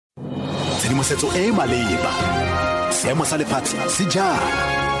tshedimosetso e e maleba, seemo sa lefatshe se jang,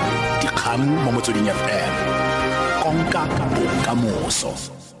 dikgang mo Motsweding FM, konka bokamoso.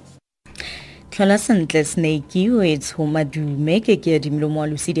 Tlhola sentle Snake Wits ho madume ke dimlo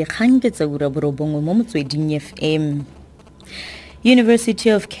Moalusi dikgang ke tsa Borobongwe mo Motsweding FM. University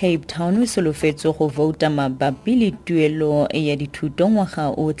of Cape Town o solofetswe go vouta mabapi le tuelo ya dithuto ngwaga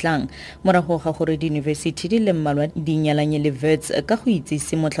o tlang morago ga gore diyunivesiti di le mmalwa di inyalanye le Wits ka go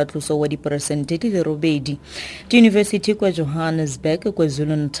itsisi motlhatlhoso wa dipersente di le robedi. Diyunivesiti kwa Johannesburg,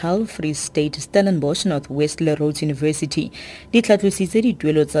 KwaZulu-Natal, Free State, Stellenbosch, Northwest le Rhodes University di tlhatlositse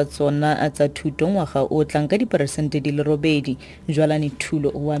dituelo tsa tsona tsa thuto ngwaga o tlang ka dipersente di le robedi. Jwalane Thulo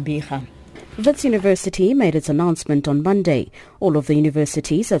wa bega. Wits University made its announcement on Monday. All of the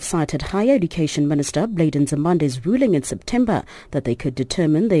universities have cited Higher Education Minister Bladen Zimbabwe's ruling in September that they could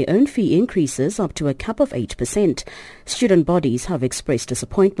determine their own fee increases up to a cap of 8%. Student bodies have expressed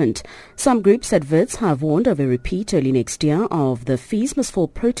disappointment. Some groups at Wits have warned of a repeat early next year of the fees must fall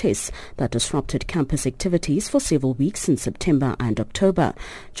protests that disrupted campus activities for several weeks in September and October.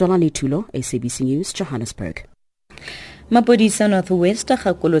 Jolani Tulo, SABC News, Johannesburg. Mapodisa Northwest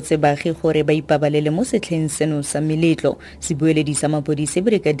ga kolotse baagi gore ba ipabalele mo setlheng seno sa meletlo. Sebueledi sa mapodisa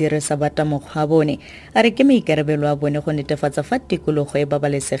ba ka dirisa bata mogwa bone a re ke maikarabelo a bone go netefatsa fa tikologo e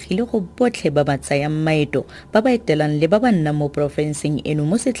babalesegile go botlhe ba ba tsayang maeto ba ba etelang le ba ba nna mo profenseng eno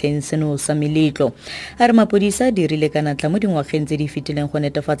mo setlheng seno sa meletlo. A re mapodisa dirile kana tla mo dingwageng tse di fetileng go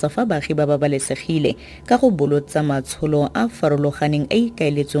netefatsa fa baagi ba babalesegile ka go bolotsa matsholo a farologaneng a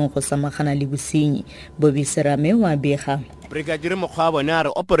ikaeletsweng go samagana le bosenyi. Bobi Serame wa bega. Brigadier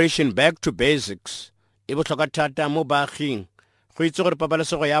Mokgwa Operation Back to Basics e botlhokwa thata mo baaging go itse gore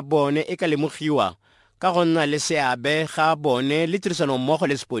pabalesego ya bone e ka lemogiwa ka go nna le seabe ga bone le tirisano mmogo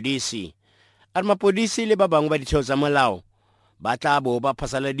le sepodisi. A re mapodisi le ba bangwe ba ditheo tsa molao ba tla bo ba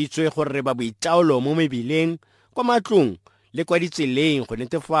phasaladitswe gore ba boitaolo mo mebileng kwa matlong le kwa ditseleng go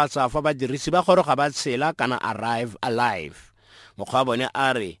netefatsa fa badirisi ba goroga ba tshela kana arrive alive. Mokgwa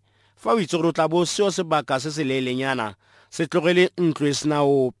a re fa o itse gore o tla bo seo sebaka se se leelenyana se tlogele ntlo e sena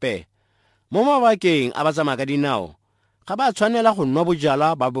ope. Mo mabakeng a ba tsamaya ka dinao ga ba tshwanela go nwa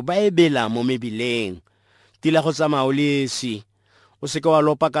bojalwa ba bo ba ebela mo mebileng. Tila go tsamaya o le esi, o seke wa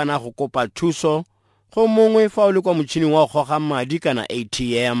lopa kana go kopa thuso go mongwe fa o le kwa motšhining wa go goga madi kana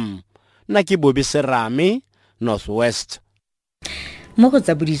ATM. Nna ke Bobi Serame, Northwest. Mo go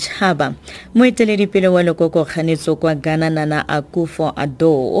tsa boditšhaba moeteledipele wa lekoko kganetso kwa Ghana Nana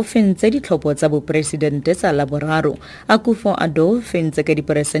Akufo-Addo o fentse ditlhopho tsa boporesidente tsa laboraro. Akufo-Addo o fentse ka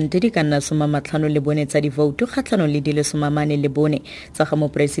diperesente di ka nna 54 tsa divoutu kgatlhanong le di le 44 tsa ga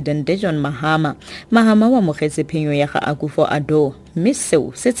moporesidente John Mahama. Mahama wa amogetse phenyo ya ga Akufo-Addo mme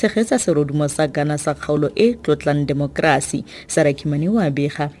seo se tshegetsa serodumo sa Ghana sa kgaolo e tlotlang demokrasi. Sarakimani wa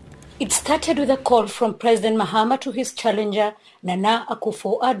bega. It started with a call from President Mahama to his challenger, Nana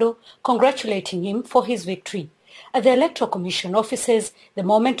Akufo-Addo, congratulating him for his victory. At the Electoral Commission offices, the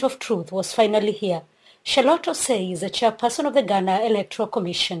moment of truth was finally here. Charlotte Osei is the chairperson of the Ghana Electoral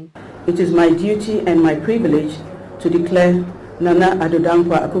Commission. It is my duty and my privilege to declare Nana Addo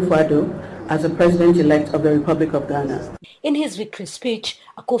Akufo-Addo as the President-elect of the Republic of Ghana. In his victory speech,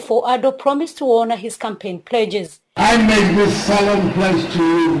 Akufo-Addo promised to honor his campaign pledges. I make this solemn pledge to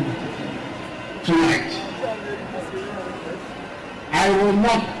you tonight. I will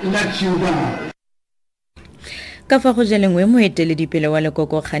not let you down. Ka fa go jelengwe moeteledipele wa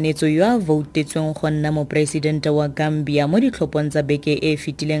lekoko kganetso yo a voutetsweng go nna mo presidente wa Gambia mo ditlhophong tsa beke e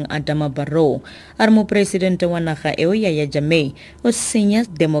fetileng Adama Barrow a re mo presidente wa naga eo ya Jamaica o senya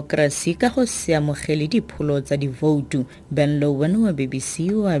demokrasi ka go se amogele dipholo tsa divoutu. Ben Lowen wa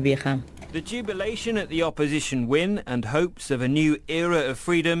BBC wa bega. The jubilation at the opposition win and hopes of a new era of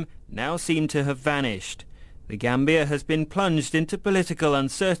freedom now seem to have vanished. The Gambia has been plunged into political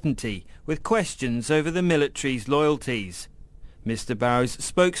uncertainty with questions over the military's loyalties. Mr. Barrow's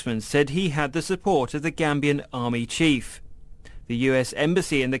spokesman said he had the support of the Gambian army chief. The US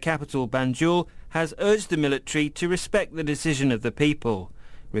embassy in the capital Banjul has urged the military to respect the decision of the people.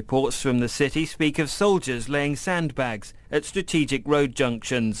 Reports from the city speak of soldiers laying sandbags at strategic road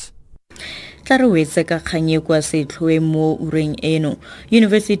junctions. Tlarowetse ka kganye kwa setlhoe mo ureng eno.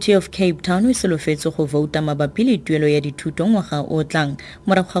 University of Cape Town e solofetse go vouta mabapi le tuelo ya dithuto ngwaga o tlang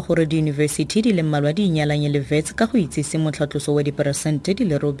morago ga gore diyunivesiti di le mmalwa di inyalanye le Wits ka go itsisi motlhatlhoso wa dipersente di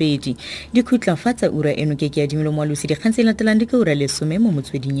le robedi. Di khutlafatsa ura eno ke ya dimelo Moalusi dikgang tse latelang di ka ura le 10 mo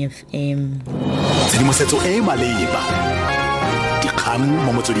Motsweding FM. Tshedimosetso e e maleba, dikgang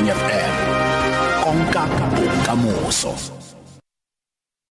mo Motsweding FM, konka bokamoso.